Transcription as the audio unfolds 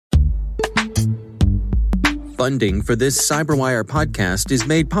Funding for this CyberWire podcast is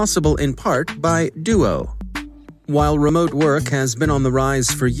made possible in part by Duo. While remote work has been on the rise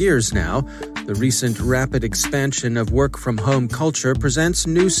for years now, the recent rapid expansion of work-from-home culture presents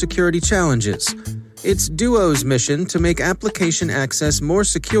new security challenges. It's Duo's mission to make application access more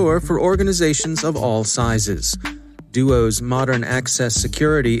secure for organizations of all sizes. Duo's modern access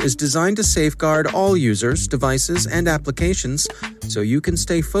security is designed to safeguard all users, devices, and applications so you can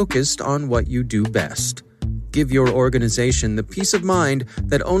stay focused on what you do best. Give your organization the peace of mind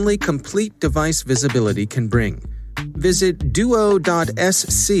that only complete device visibility can bring. Visit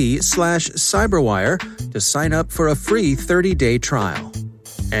duo.sc/cyberwire to sign up for a free 30-day trial.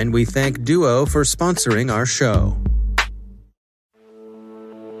 And we thank Duo for sponsoring our show.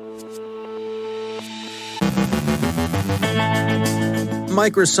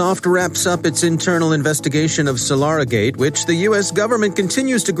 Microsoft wraps up its internal investigation of Solorigate, which the U.S. government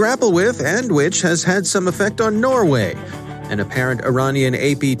continues to grapple with and which has had some effect on Norway. An apparent Iranian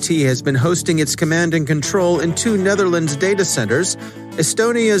APT has been hosting its command and control in 2 Netherlands data centers.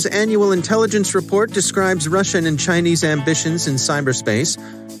 Estonia's annual intelligence report describes Russian and Chinese ambitions in cyberspace.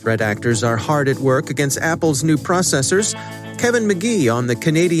 Threat actors are hard at work against Apple's new processors. Kevin Magee on the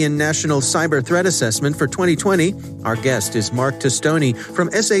Canadian National Cyber Threat Assessment for 2020. Our guest is Mark Testoni from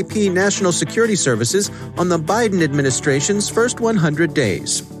SAP National Security Services on the Biden administration's first 100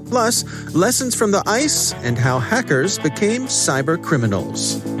 days. Plus, lessons from the ICE and how hackers became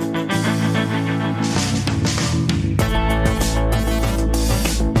cybercriminals.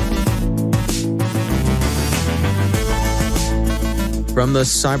 From the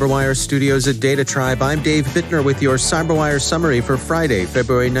CyberWire studios at Data Tribe, I'm Dave Bittner with your CyberWire summary for Friday,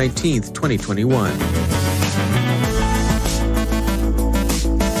 February 19th, 2021.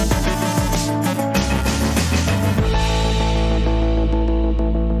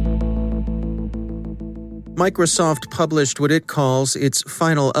 Microsoft published what it calls its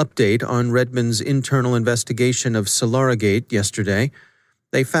final update on Redmond's internal investigation of Solorigate yesterday.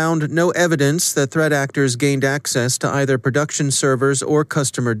 They found no evidence that threat actors gained access to either production servers or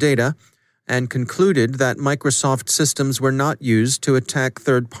customer data, and concluded that Microsoft systems were not used to attack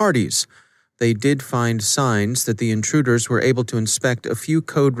third parties. They did find signs that the intruders were able to inspect a few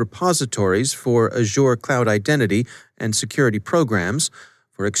code repositories for Azure Cloud Identity and security programs,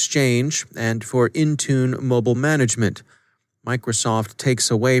 for Exchange, and for Intune mobile management. Microsoft takes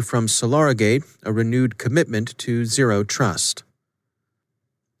away from Solorigate a renewed commitment to zero trust.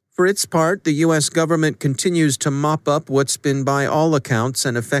 For its part, the U.S. government continues to mop up what's been by all accounts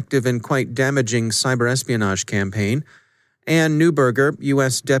an effective and quite damaging cyber espionage campaign. Ann Neuberger,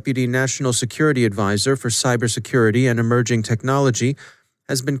 U.S. Deputy National Security Advisor for Cybersecurity and Emerging Technology,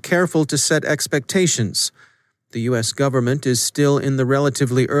 has been careful to set expectations. The U.S. government is still in the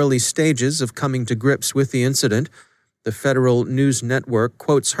relatively early stages of coming to grips with the incident. The Federal News Network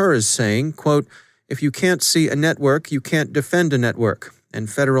quotes her as saying, quote, "If you can't see a network, you can't defend a network. And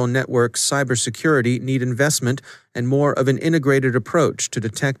federal network cybersecurity need investment and more of an integrated approach to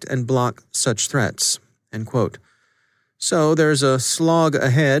detect and block such threats." End quote. So there's a slog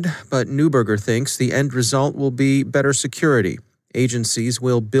ahead, but Neuberger thinks the end result will be better security. Agencies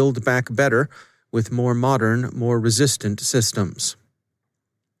will build back better with more modern, more resistant systems.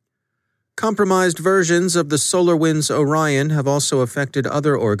 Compromised versions of the SolarWinds Orion have also affected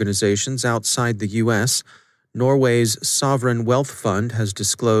other organizations outside the U.S. Norway's Sovereign Wealth Fund has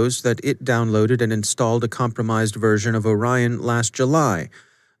disclosed that it downloaded and installed a compromised version of Orion last July.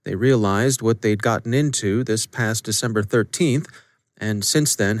 They realized what they'd gotten into this past December 13th, and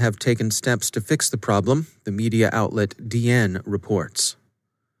since then have taken steps to fix the problem, the media outlet DN reports.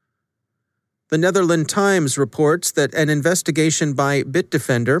 The Netherlands Times reports that an investigation by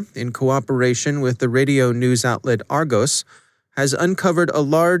Bitdefender, in cooperation with the radio news outlet Argos, has uncovered a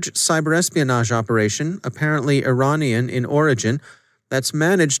large cyber espionage operation, apparently Iranian in origin, that's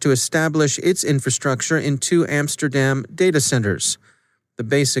managed to establish its infrastructure in 2 Amsterdam data centers. The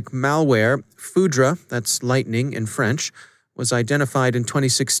basic malware, Foudre, that's lightning in French, was identified in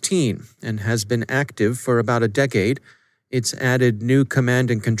 2016 and has been active for about a decade. It's added new command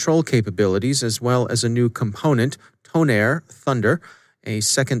and control capabilities as well as a new component, Tonnerre, Thunder, a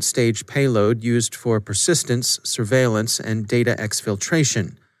second-stage payload used for persistence, surveillance, and data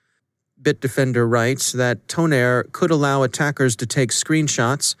exfiltration. Bitdefender writes that Tonnerre could allow attackers to take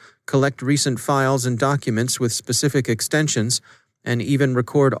screenshots, collect recent files and documents with specific extensions, and even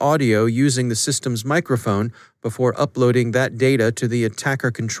record audio using the system's microphone before uploading that data to the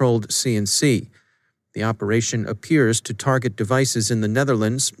attacker-controlled CNC. The operation appears to target devices in the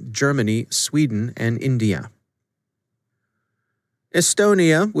Netherlands, Germany, Sweden, and India.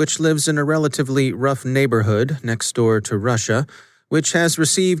 Estonia, which lives in a relatively rough neighborhood next door to Russia, which has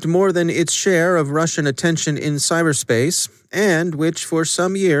received more than its share of Russian attention in cyberspace, and which for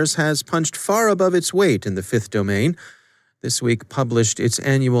some years has punched far above its weight in the fifth domain, this week published its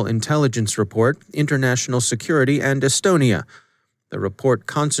annual intelligence report, International Security and Estonia. The report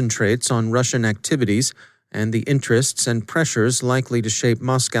concentrates on Russian activities and the interests and pressures likely to shape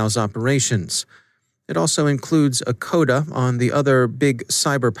Moscow's operations. It also includes a coda on the other big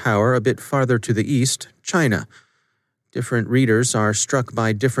cyber power a bit farther to the east, China. Different readers are struck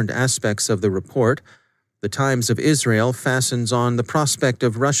by different aspects of the report. The Times of Israel fastens on the prospect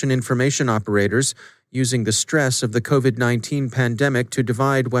of Russian information operators using the stress of the COVID-19 pandemic to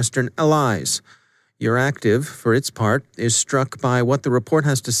divide Western allies. Euractiv, for its part, is struck by what the report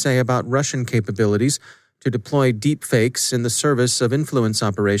has to say about Russian capabilities to deploy deepfakes in the service of influence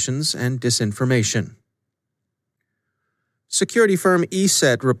operations and disinformation. Security firm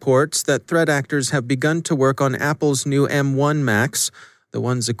ESET reports that threat actors have begun to work on Apple's new M1 Macs, the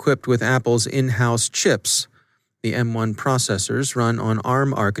ones equipped with Apple's in-house chips. The M1 processors run on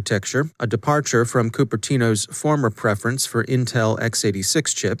ARM architecture, a departure from Cupertino's former preference for Intel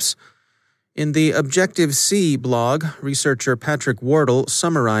x86 chips. In the Objective-C blog, researcher Patrick Wardle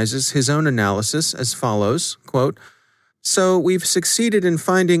summarizes his own analysis as follows, quote, "So we've succeeded in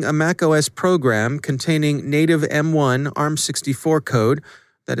finding a macOS program containing native M1 ARM64 code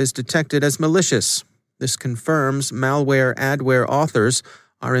that is detected as malicious. This confirms malware adware authors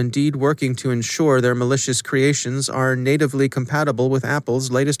are indeed working to ensure their malicious creations are natively compatible with Apple's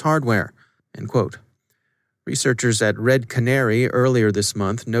latest hardware." End quote. Researchers at Red Canary earlier this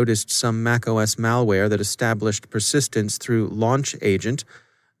month noticed some macOS malware that established persistence through Launch Agent.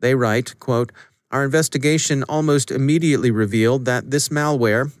 They write, quote, "Our investigation almost immediately revealed that this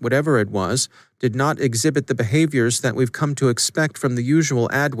malware, whatever it was, did not exhibit the behaviors that we've come to expect from the usual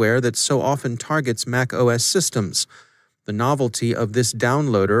adware that so often targets Mac OS systems. The novelty of this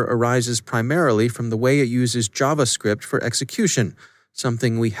downloader arises primarily from the way it uses JavaScript for execution,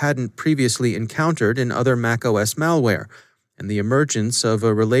 something we hadn't previously encountered in other Mac OS malware, and the emergence of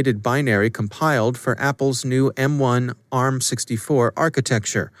a related binary compiled for Apple's new M1 ARM64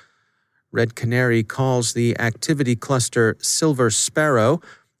 architecture. Red Canary calls the activity cluster Silver Sparrow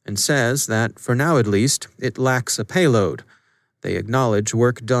and says that, for now at least, it lacks a payload. They acknowledge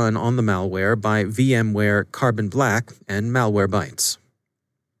work done on the malware by VMware Carbon Black and Malwarebytes.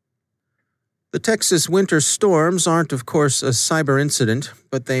 The Texas winter storms aren't, of course, a cyber incident,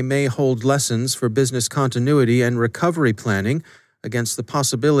 but they may hold lessons for business continuity and recovery planning against the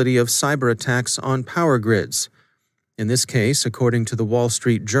possibility of cyber attacks on power grids. In this case, according to the Wall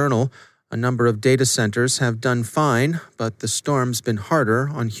Street Journal, a number of data centers have done fine, but the storm's been harder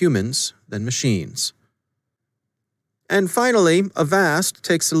on humans than machines. And finally, Avast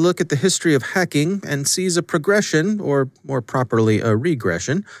takes a look at the history of hacking and sees a progression, or more properly a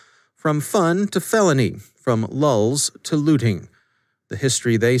regression, from fun to felony, from lulls to looting. The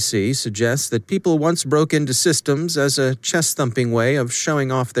history they see suggests that people once broke into systems as a chest-thumping way of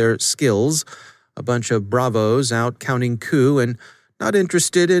showing off their skills, a bunch of bravos out counting coup and not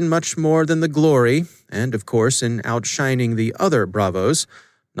interested in much more than the glory, and of course in outshining the other bravos,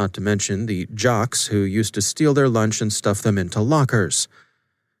 not to mention the jocks who used to steal their lunch and stuff them into lockers.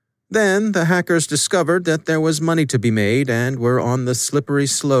 Then the hackers discovered that there was money to be made and were on the slippery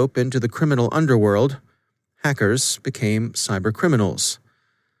slope into the criminal underworld. Hackers became cybercriminals.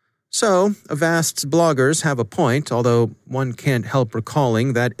 So, Avast's bloggers have a point, although one can't help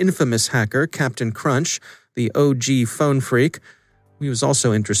recalling that infamous hacker, Captain Crunch, the OG phone freak. He was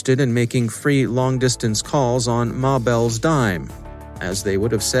also interested in making free long-distance calls on Ma Bell's dime. As they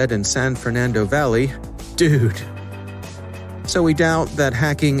would have said in San Fernando Valley, dude. So we doubt that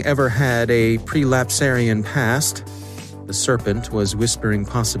hacking ever had a prelapsarian past. The serpent was whispering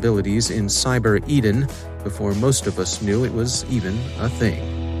possibilities in Cyber Eden before most of us knew it was even a thing.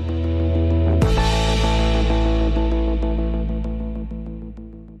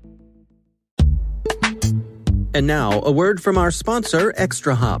 And now, a word from our sponsor,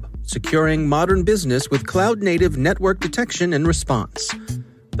 ExtraHop, securing modern business with cloud-native network detection and response.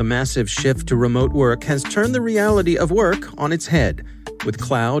 The massive shift to remote work has turned the reality of work on its head. With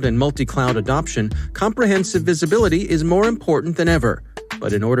cloud and multi-cloud adoption, comprehensive visibility is more important than ever.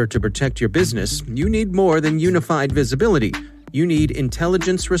 But in order to protect your business, you need more than unified visibility. You need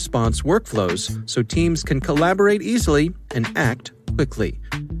intelligence response workflows so teams can collaborate easily and act quickly.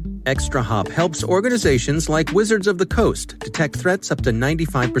 ExtraHop helps organizations like Wizards of the Coast detect threats up to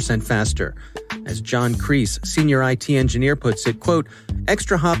 95% faster. As John Kreese, senior IT engineer, puts it, quote,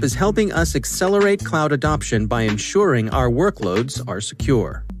 ExtraHop is helping us accelerate cloud adoption by ensuring our workloads are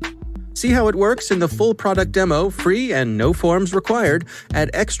secure. See how it works in the full product demo, free and no forms required,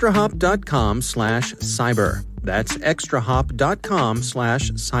 at extrahop.com/cyber. That's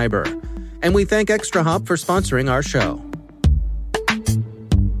extrahop.com/cyber. And we thank ExtraHop for sponsoring our show.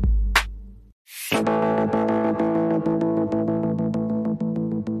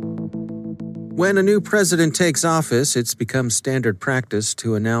 When a new president takes office, it's become standard practice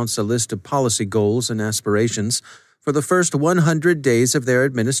to announce a list of policy goals and aspirations for the first 100 days of their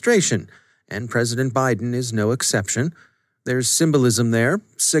administration, and President Biden is no exception. There's symbolism there,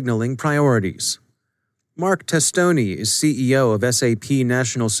 signaling priorities. Mark Testoni is CEO of SAP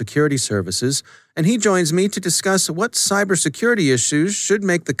National Security Services, and he joins me to discuss what cybersecurity issues should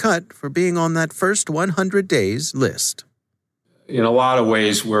make the cut for being on that first 100 days list. In a lot of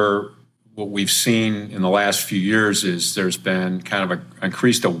ways, what we've seen in the last few years is there's been kind of an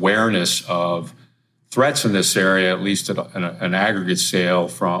increased awareness of threats in this area, at least at an aggregate scale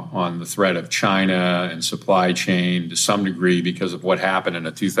on the threat of China and supply chain to some degree because of what happened in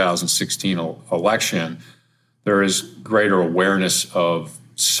the 2016 election. There is greater awareness of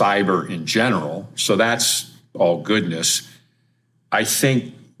cyber in general, so that's all goodness. I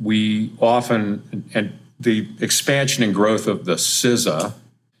think we often, and the expansion and growth of the CISA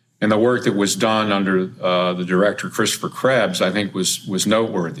and the work that was done under the director, Christopher Krebs, I think was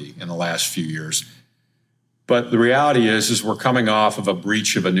noteworthy in the last few years. But the reality is we're coming off of a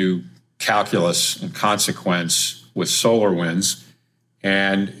breach of a new calculus and consequence with SolarWinds.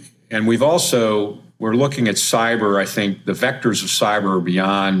 And we're looking at cyber. I think the vectors of cyber are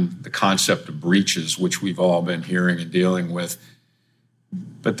beyond the concept of breaches, which we've all been hearing and dealing with.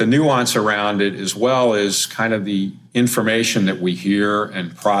 But the nuance around it, as well as kind of the information that we hear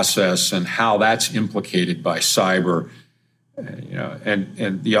and process and how that's implicated by cyber,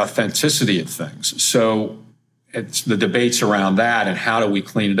 and the authenticity of things. So it's the debates around that and how do we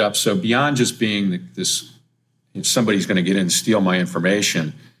clean it up. So beyond just being this, if somebody's going to get in and steal my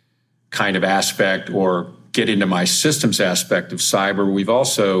information kind of aspect or get into my systems aspect of cyber, we've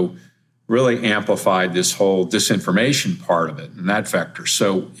also really amplified this whole disinformation part of it and that vector.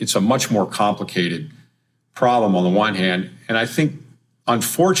 So it's a much more complicated problem on the one hand. And I think,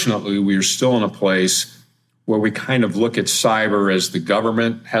 unfortunately, we are still in a place where we kind of look at cyber as the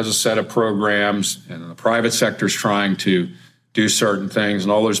government has a set of programs and the private sector is trying to do certain things.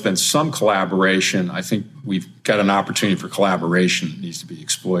 And although there's been some collaboration, I think we've got an opportunity for collaboration that needs to be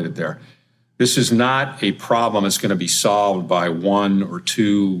exploited there. This is not a problem that's going to be solved by one or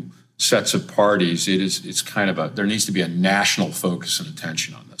two sets of parties. It's kind of there needs to be a national focus and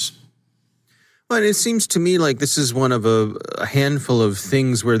attention on this. Well, it seems to me like this is one of a handful of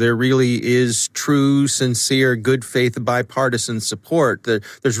things where there really is true, sincere, good faith, bipartisan support.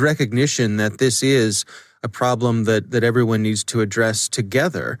 There's recognition that this is a problem that everyone needs to address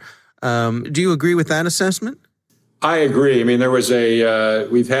together. Do you agree with that assessment? I agree. I mean,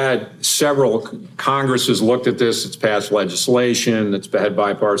 we've had several Congresses looked at this. It's passed legislation. It's had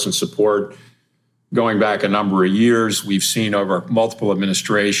bipartisan support going back a number of years. We've seen over multiple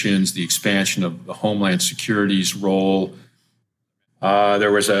administrations the expansion of the Homeland Security's role.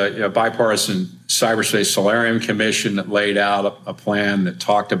 There was a bipartisan cyberspace Solarium Commission that laid out a plan that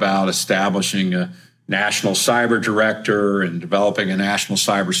talked about establishing a national cyber director and developing a national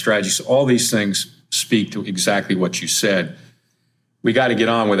cyber strategy. So all these things speak to exactly what you said. We got to get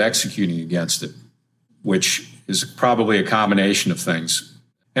on with executing against it, which is probably a combination of things.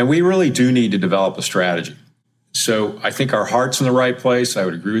 And we really do need to develop a strategy. So I think our heart's in the right place. I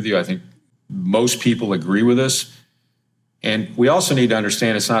would agree with you. I think most people agree with us. And we also need to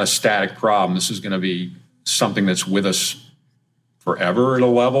understand it's not a static problem. This is going to be something that's with us forever at a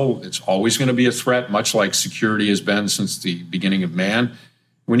level. It's always going to be a threat, much like security has been since the beginning of man.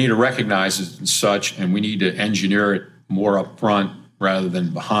 We need to recognize it as such, and we need to engineer it more up front rather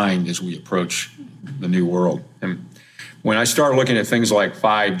than behind as we approach the new world. And when I start looking at things like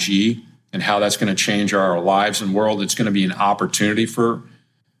 5G and how that's going to change our lives and world, it's going to be an opportunity for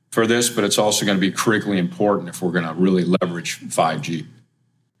this, but it's also going to be critically important if we're going to really leverage 5G.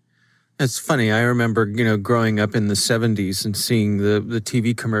 It's funny. I remember, growing up in the 70s and seeing the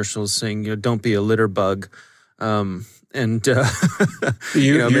TV commercials saying, don't be a litter bug. You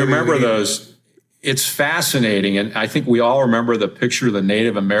remember those. It's fascinating. And I think we all remember the picture of the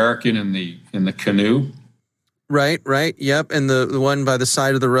Native American in the canoe. Right. Yep. And the one by the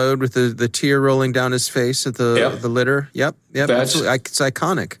side of the road with the tear rolling down his face at the litter. Yep. Absolutely. It's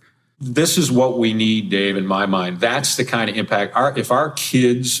iconic. This is what we need, Dave, in my mind. That's the kind of impact. If our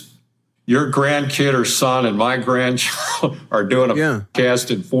kids, your grandkid or son and my grandchild are doing a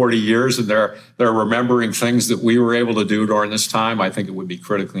podcast in 40 years and they're remembering things that we were able to do during this time, I think it would be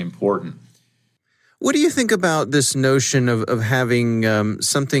critically important. What do you think about this notion of having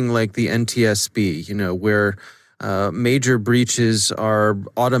something like the NTSB, where major breaches are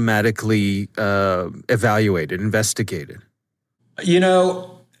automatically evaluated, investigated?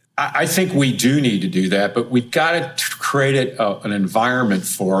 I think we do need to do that, but we've got to create an environment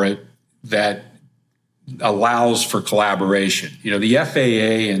for it that allows for collaboration. The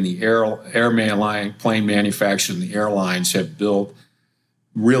FAA and the plane manufacturers and the airlines have built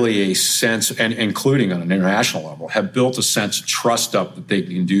really a sense, and including on an international level, have built a sense of trust up that they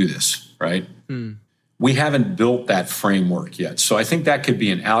can do this, right? We haven't built that framework yet. So I think that could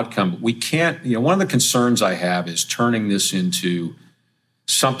be an outcome. But we can't, one of the concerns I have is turning this into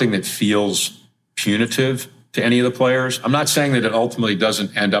something that feels punitive to any of the players. I'm not saying that it ultimately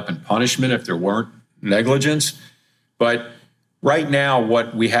doesn't end up in punishment if there weren't negligence, but right now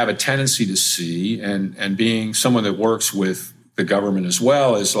what we have a tendency to see, and being someone that works with the government as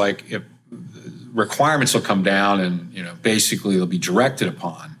well, is like if requirements will come down and basically they'll be directed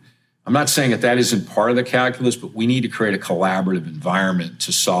upon. I'm not saying that isn't part of the calculus, but we need to create a collaborative environment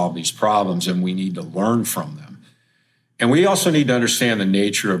to solve these problems, and we need to learn from them. And we also need to understand the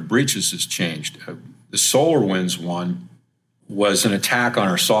nature of breaches has changed. The SolarWinds one was an attack on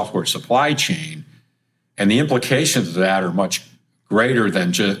our software supply chain, and the implications of that are much greater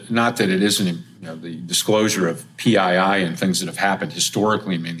than just, not that it isn't, the disclosure of PII and things that have happened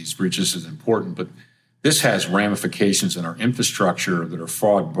historically. I mean, these breaches is important, but this has ramifications in our infrastructure that are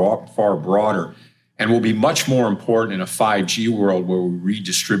far broader and will be much more important in a 5G world where we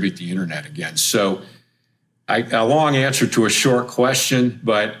redistribute the internet again. So a long answer to a short question,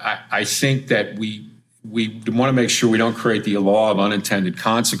 but I think that we want to make sure we don't create the law of unintended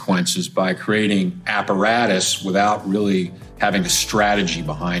consequences by creating apparatus without really having a strategy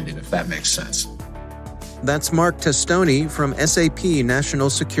behind it, if that makes sense. That's Mark Testoni from SAP National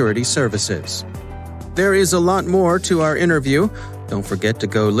Security Services. There is a lot more to our interview. Don't forget to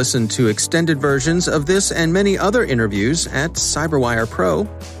go listen to extended versions of this and many other interviews at CyberWire Pro.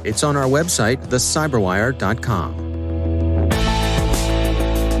 It's on our website, thecyberwire.com.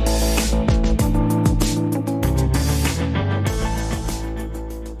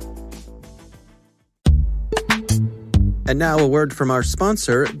 And now a word from our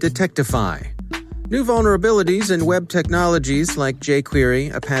sponsor, Detectify. New vulnerabilities in web technologies like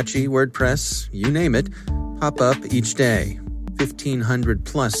jQuery, Apache, WordPress, you name it, pop up each day. 1,500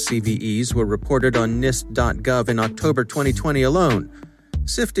 plus CVEs were reported on NIST.gov in October 2020 alone.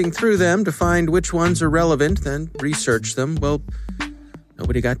 Sifting through them to find which ones are relevant, then research them, well,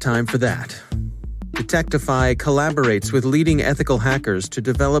 nobody got time for that. Detectify collaborates with leading ethical hackers to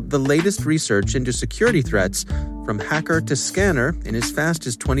develop the latest research into security threats from hacker to scanner in as fast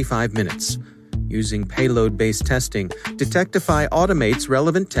as 25 minutes. Using payload-based testing, Detectify automates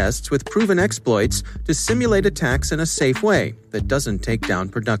relevant tests with proven exploits to simulate attacks in a safe way that doesn't take down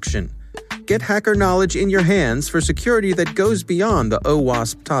production. Get hacker knowledge in your hands for security that goes beyond the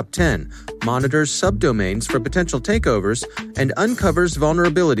OWASP Top 10, monitors subdomains for potential takeovers, and uncovers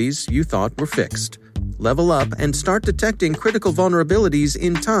vulnerabilities you thought were fixed. Level up and start detecting critical vulnerabilities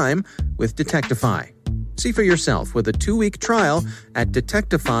in time with Detectify. See for yourself with a 2-week trial at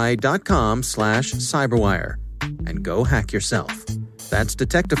detectify.com/cyberwire. And go hack yourself. That's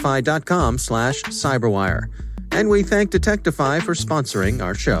detectify.com/cyberwire. And we thank Detectify for sponsoring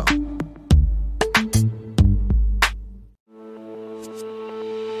our show.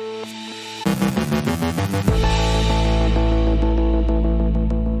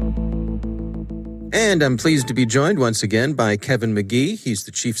 And I'm pleased to be joined once again by Kevin Magee. He's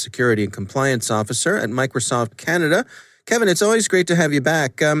the Chief Security and Compliance Officer at Microsoft Canada. Kevin, it's always great to have you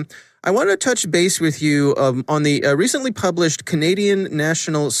back. I want to touch base with you on the recently published Canadian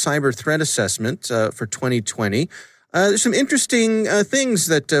National Cyber Threat Assessment for 2020. There's some interesting things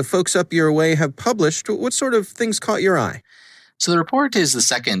that folks up your way have published. What sort of things caught your eye? So the report is the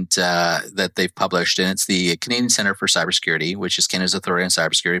second that they've published, and it's the Canadian Centre for Cybersecurity, which is Canada's authority on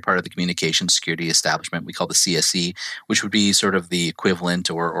cybersecurity, part of the Communications Security Establishment we call the CSE, which would be sort of the equivalent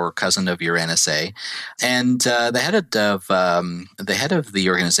or cousin of your NSA. And the head of the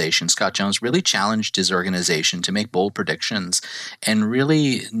organization, Scott Jones, really challenged his organization to make bold predictions and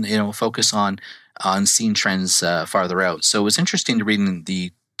really focus on seeing trends farther out. So it was interesting to read in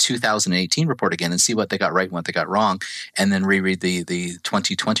the 2018 report again and see what they got right and what they got wrong, and then reread the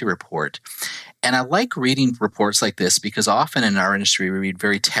 2020 report. And I like reading reports like this because often in our industry, we read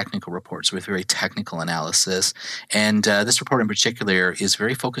very technical reports with very technical analysis. And this report in particular is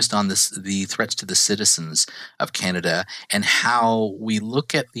very focused on the threats to the citizens of Canada and how we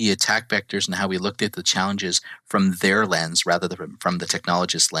look at the attack vectors and how we looked at the challenges from their lens rather than from the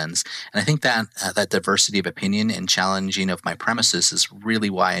technologist's lens. And I think that that diversity of opinion and challenging of my premises is really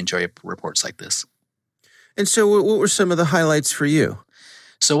why I enjoy reports like this. And so what were some of the highlights for you?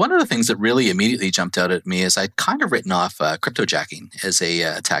 So one of the things that really immediately jumped out at me is I'd kind of written off cryptojacking as a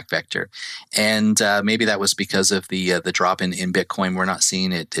attack vector, and maybe that was because of the drop in Bitcoin. We're not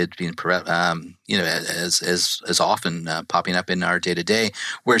seeing it being as often popping up in our day to day.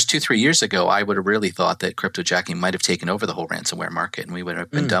 Whereas 2-3 years ago, I would have really thought that cryptojacking might have taken over the whole ransomware market, and we would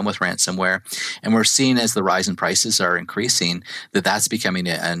have been done with ransomware. And we're seeing as the rise in prices are increasing that's becoming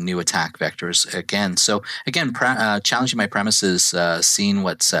a new attack vectors again. So again, challenging my premises, seeing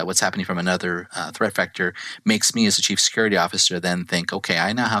what's happening from another threat vector makes me as a chief security officer then think, okay,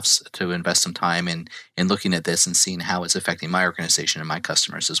 I now have to invest some time in looking at this and seeing how it's affecting my organization and my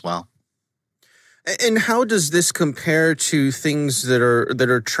customers as well. And how does this compare to things that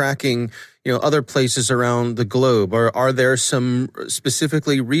are tracking, other places around the globe? Or are there some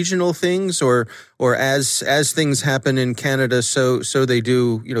specifically regional things, or as things happen in Canada, so they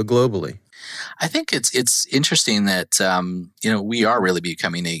do, globally? I think it's interesting that we are really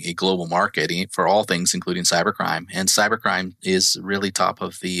becoming a global market for all things, including cybercrime, and cybercrime is really top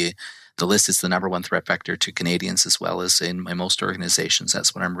of the list. It's the number one threat vector to Canadians as well as in most organizations.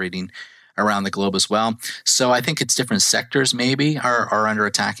 That's what I'm reading around the globe as well. So I think it's different sectors maybe are under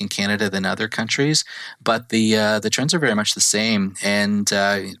attack in Canada than other countries, but the trends are very much the same. And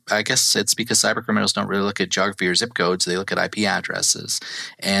I guess it's because cybercriminals don't really look at geography or zip codes; they look at IP addresses,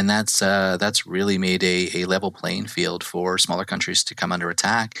 and that's really made a level playing field for smaller countries to come under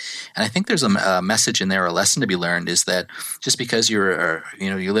attack. And I think there's a message in there, a lesson to be learned, is that just because you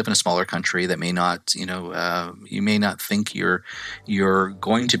live in a smaller country that may not you may not think you're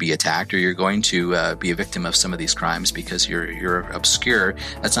going to be attacked or you're going to be a victim of some of these crimes because you're obscure.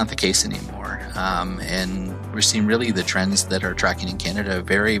 That's not the case anymore. And we're seeing really the trends that are tracking in Canada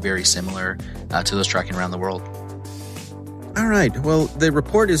very, very similar to those tracking around the world. All right. Well, the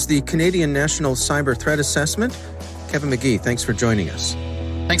report is the Canadian National Cyber Threat Assessment. Kevin Magee, thanks for joining us.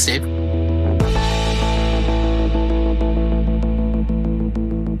 Thanks, Dave.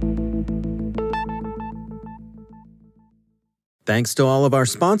 Thanks to all of our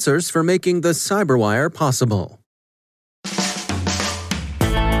sponsors for making the CyberWire possible.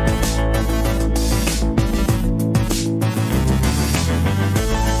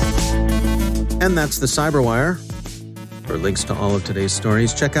 And that's the CyberWire. For links to all of today's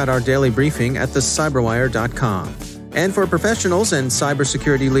stories, check out our daily briefing at thecyberwire.com. And for professionals and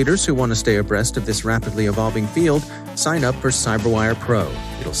cybersecurity leaders who want to stay abreast of this rapidly evolving field, sign up for CyberWire Pro.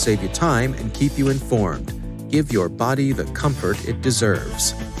 It'll save you time and keep you informed. Give your body the comfort it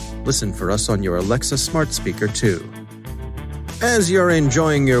deserves. Listen for us on your Alexa smart speaker, too. As you're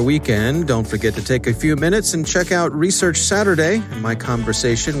enjoying your weekend, don't forget to take a few minutes and check out Research Saturday and my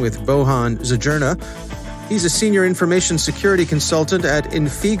conversation with Bohan Zajerna. He's a senior information security consultant at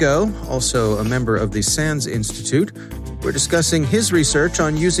Infigo, also a member of the SANS Institute. We're discussing his research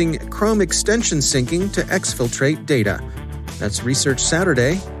on using Chrome extension syncing to exfiltrate data. That's Research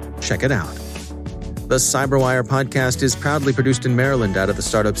Saturday. Check it out. The CyberWire podcast is proudly produced in Maryland out of the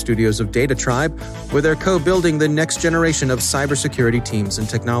startup studios of Data Tribe, where they're co-building the next generation of cybersecurity teams and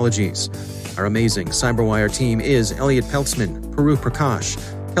technologies. Our amazing CyberWire team is Elliot Peltzman, Puru Prakash,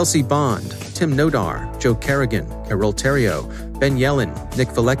 Kelsey Bond, Tim Nodar, Joe Kerrigan, Carol Terrio, Ben Yellen, Nick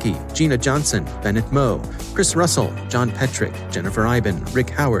Valecki, Gina Johnson, Bennett Moe, Chris Russell, John Petrick, Jennifer Iben,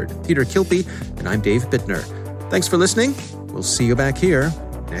 Rick Howard, Peter Kilpie, and I'm Dave Bittner. Thanks for listening. We'll see you back here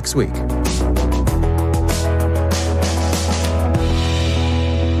next week.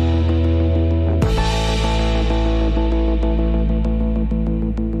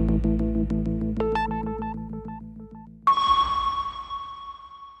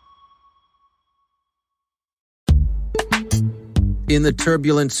 In the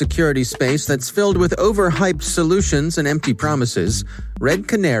turbulent security space that's filled with overhyped solutions and empty promises, Red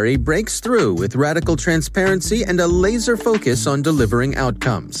Canary breaks through with radical transparency and a laser focus on delivering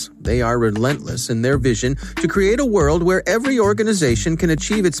outcomes. They are relentless in their vision to create a world where every organization can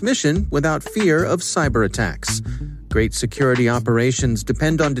achieve its mission without fear of cyber attacks. Great security operations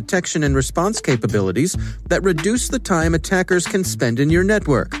depend on detection and response capabilities that reduce the time attackers can spend in your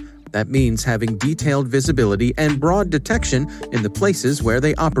network. That means having detailed visibility and broad detection in the places where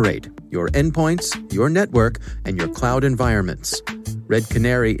they operate, your endpoints, your network, and your cloud environments. Red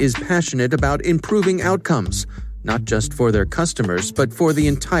Canary is passionate about improving outcomes, not just for their customers, but for the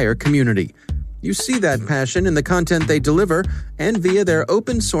entire community. You see that passion in the content they deliver and via their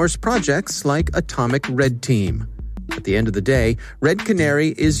open source projects like Atomic Red Team. At the end of the day, Red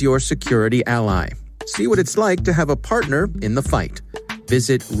Canary is your security ally. See what it's like to have a partner in the fight.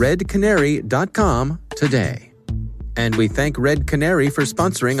 Visit redcanary.com today. And we thank Red Canary for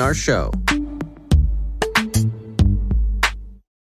sponsoring our show.